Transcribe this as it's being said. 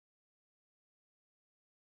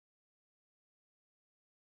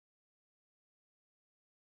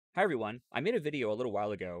Hi everyone, I made a video a little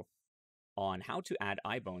while ago on how to add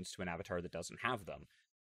eye bones to an avatar that doesn't have them.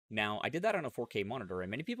 Now, I did that on a 4K monitor,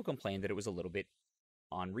 and many people complained that it was a little bit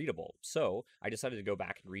unreadable. So I decided to go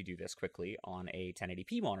back and redo this quickly on a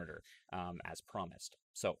 1080p monitor, as promised.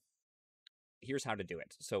 So here's how to do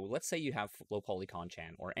it. So let's say you have lowpoly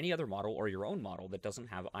kon-chan or any other model or your own model that doesn't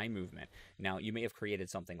have eye movement. Now, you may have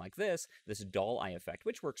created something like this doll eye effect,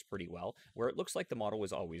 which works pretty well, where it looks like the model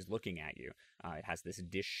is always looking at you. It has this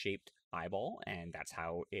dish-shaped eyeball, and that's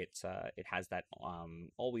how it has that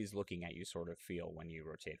always looking at you sort of feel when you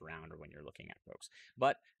rotate around or when you're looking at folks.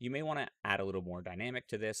 But you may want to add a little more dynamic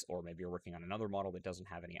to this, or maybe you're working on another model that doesn't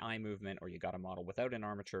have any eye movement, or you got a model without an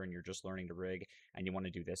armature and you're just learning to rig, and you want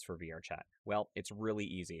to do this for VRChat. Well, it's really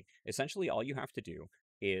easy. Essentially, all you have to do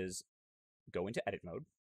is go into edit mode.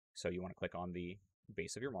 So you want to click on the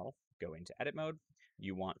base of your model, go into edit mode.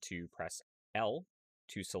 You want to press L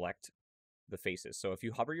to select the faces. So if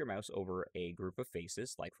you hover your mouse over a group of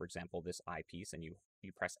faces, like for example this eye piece, and you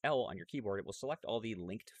press L on your keyboard, it will select all the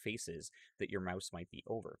linked faces that your mouse might be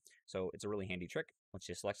over. So it's a really handy trick. Let's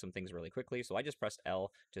just select some things really quickly. So I just pressed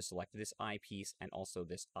L to select this eye piece and also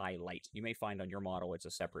this eye light. You may find on your model it's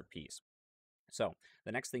a separate piece. So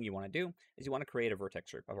the next thing you want to do is you want to create a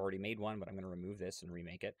vertex group. I've already made one, but I'm going to remove this and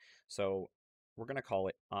remake it. So we're going to call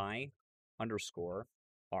it I_R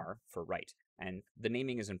for right. And the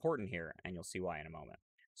naming is important here, and you'll see why in a moment.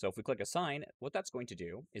 So if we click assign, what that's going to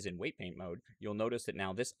do is in weight paint mode, you'll notice that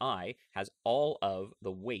now this I has all of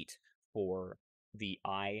the weight for the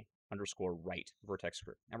I_right vertex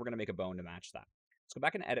group. And we're going to make a bone to match that. Let's go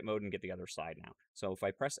back into edit mode and get the other side now. So if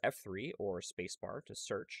I press F3 or spacebar to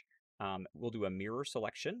search, we'll do a mirror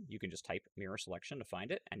selection. You can just type mirror selection to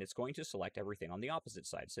find it, and it's going to select everything on the opposite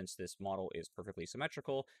side. Since this model is perfectly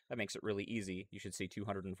symmetrical, that makes it really easy. You should see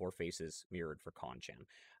 204 faces mirrored for kon-chan.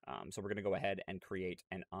 So we're going to go ahead and create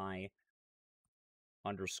an I_L,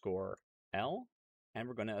 and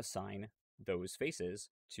we're going to assign those faces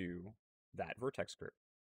to that vertex group.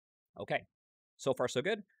 Okay, so far so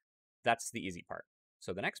good. That's the easy part.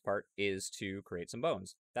 So the next part is to create some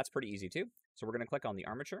bones. That's pretty easy too. So we're going to click on the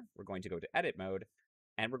armature, we're going to go to edit mode,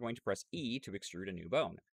 and we're going to press E to extrude a new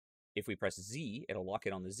bone. If we press Z, it'll lock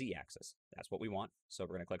it on the Z axis. That's what we want. So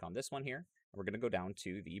we're going to click on this one here, and we're going to go down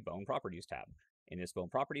to the bone properties tab. In this bone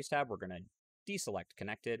properties tab, we're going to deselect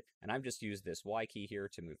connected, and I've just used this Y key here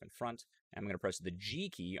to move in front. I'm going to press the G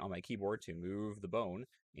key on my keyboard to move the bone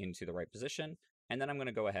into the right position. And then I'm going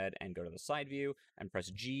to go ahead and go to the side view and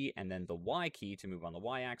press G and then the Y key to move on the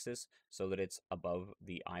Y axis so that it's above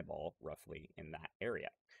the eyeball roughly in that area.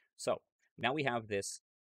 So now we have this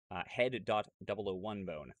head.001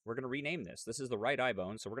 bone. We're going to rename this. This is the right eye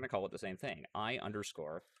bone, so we're going to call it the same thing,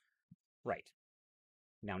 I_right.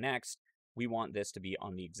 Now next, we want this to be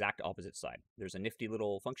on the exact opposite side. There's a nifty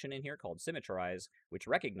little function in here called Symmetrize, which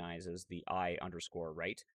recognizes the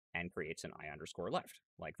I_right and creates an I_left,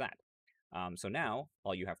 like that. So now,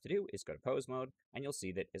 all you have to do is go to pose mode, and you'll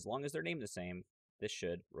see that as long as they're named the same, this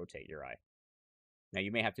should rotate your eye. Now,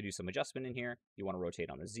 you may have to do some adjustment in here. You want to rotate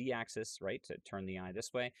on the Z-axis, right, to turn the eye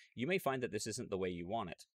this way. You may find that this isn't the way you want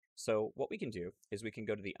it. So what we can do is we can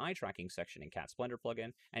go to the eye tracking section in Cat Splendor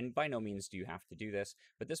plugin, and by no means do you have to do this,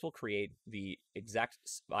 but this will create the exact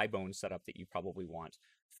eye bone setup that you probably want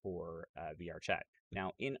for VRChat.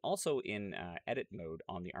 Now, also in edit mode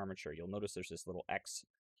on the armature, you'll notice there's this little X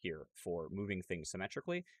here for moving things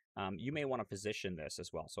symmetrically. You may want to position this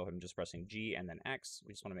as well. So I'm just pressing G and then X.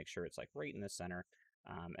 We just want to make sure it's like right in the center.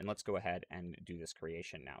 And let's go ahead and do this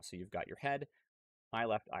creation now. So you've got your head, eye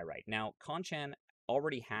left, eye right. Now, kon-chan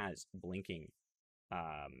already has blinking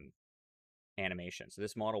animation. So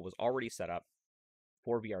this model was already set up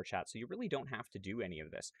for VRChat, so you really don't have to do any of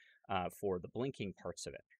this for the blinking parts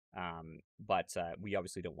of it. But we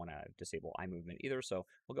obviously don't want to disable eye movement either, so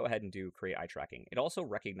we'll go ahead and do create eye tracking. It also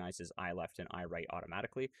recognizes eye left and eye right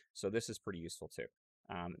automatically, so this is pretty useful too.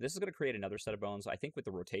 This is going to create another set of bones. I think with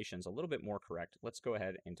the rotations a little bit more correct. Let's go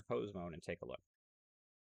ahead into pose mode and take a look.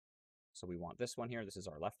 So we want this one here. This is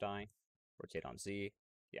our left eye. Rotate on Z.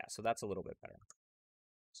 Yeah, so that's a little bit better.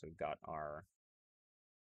 So we've got our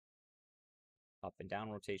up and down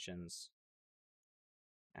rotations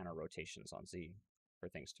and our rotations on Z for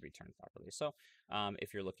things to be turned properly. So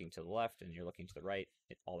if you're looking to the left and you're looking to the right,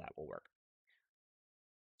 all that will work.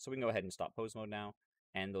 So we can go ahead and stop pose mode now,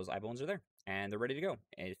 and those eye bones are there, and they're ready to go.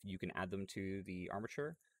 If you can add them to the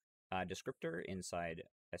armature descriptor inside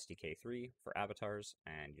SDK3 for avatars,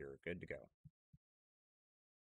 and you're good to go.